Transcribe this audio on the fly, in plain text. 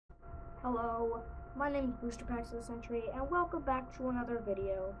Hello, my name is Booster Packs of the Century, and welcome back to another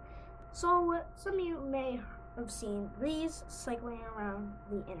video. So, some of you may have seen these cycling around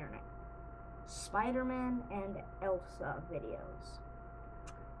the internet. Spiderman and Elsa videos.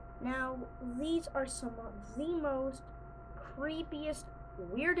 Now, these are some of the most creepiest,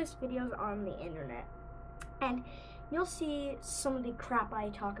 weirdest videos on the internet. And you'll see some of the crap I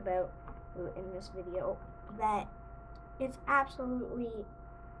talk about in this video that it's absolutely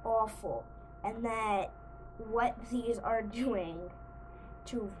awful, and that what these are doing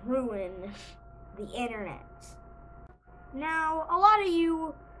to ruin the internet. Now, a lot of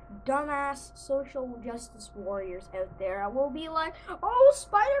you dumbass social justice warriors out there will be like, oh,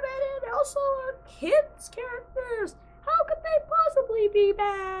 Spider-Man and Elsa are kids' characters. How could they possibly be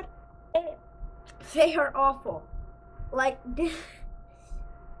bad? They are awful. Like,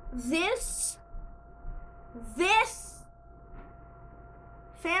 this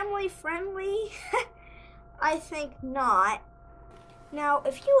family friendly? I think not. Now,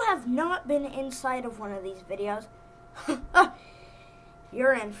 if you have not been inside of one of these videos,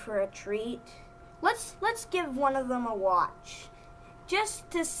 you're in for a treat. Let's give one of them a watch, just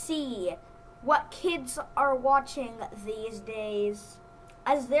to see what kids are watching these days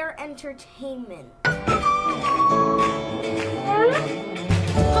as their entertainment.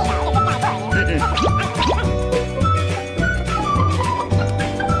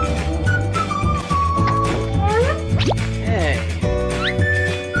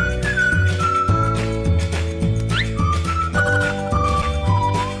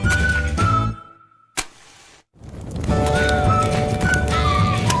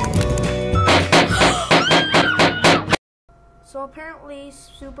 So apparently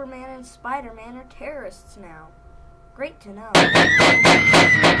Superman and Spider-Man are terrorists now. Great to know.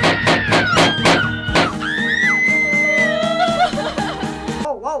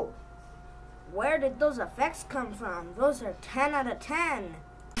 Oh, whoa. Where did those effects come from? Those are 10 out of 10.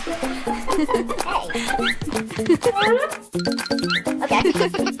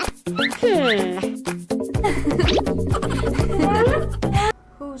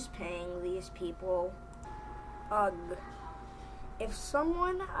 Who's paying these people? Ugh. If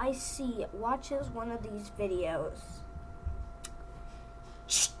someone I see watches one of these videos,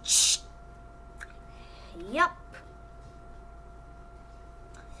 yup.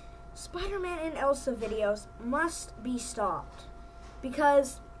 Spider-Man and Elsa videos must be stopped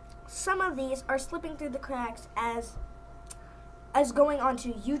because some of these are slipping through the cracks as going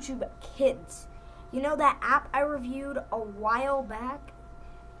onto YouTube Kids. You know that app I reviewed a while back?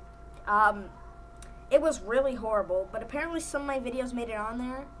 It was really horrible, but apparently some of my videos made it on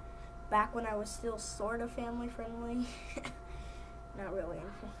there back when I was still sort of family friendly. Not really.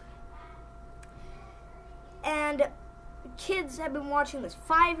 And kids have been watching this.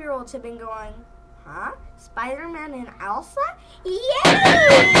 5-year-olds have been going, huh? Spider-Man and Elsa? Yay!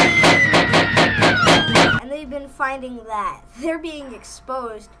 And they've been finding that they're being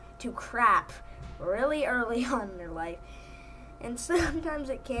exposed to crap really early on in their life. And sometimes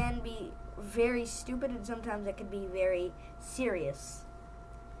it can be very stupid, and sometimes it can be very serious.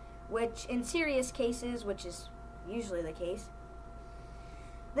 Which, in serious cases, which is usually the case,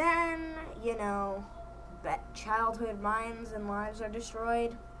 then, you know, childhood minds and lives are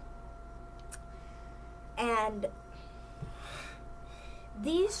destroyed. And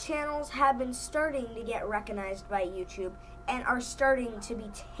these channels have been starting to get recognized by YouTube and are starting to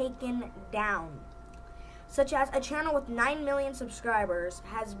be taken down. Such as a channel with 9 million subscribers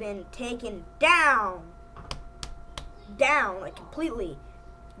has been taken down, like completely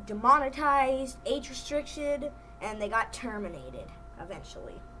demonetized, age restricted, and they got terminated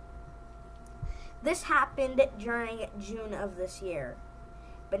eventually. This happened during June of this year,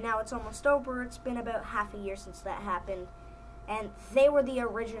 but now it's almost over. It's been about half a year since that happened, and they were the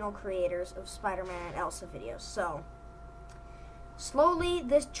original creators of Spider-Man and Elsa videos. So slowly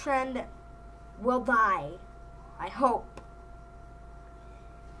this trend will die, I hope.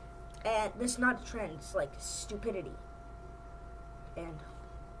 And this is not a trend, it's like stupidity. And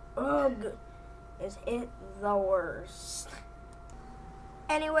ugh, is it the worst.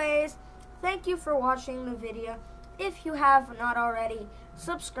 Anyways, thank you for watching the video. If you have not already,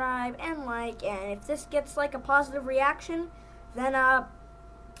 subscribe and like, and if this gets like a positive reaction, then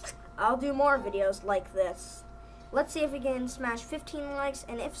I'll do more videos like this. Let's see if we can smash 15 likes,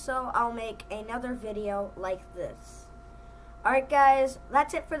 and if so, I'll make another video like this. Alright guys,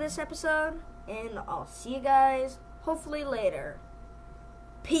 that's it for this episode, and I'll see you guys hopefully later.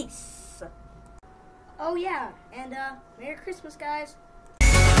 Peace. Oh yeah, and Merry Christmas guys.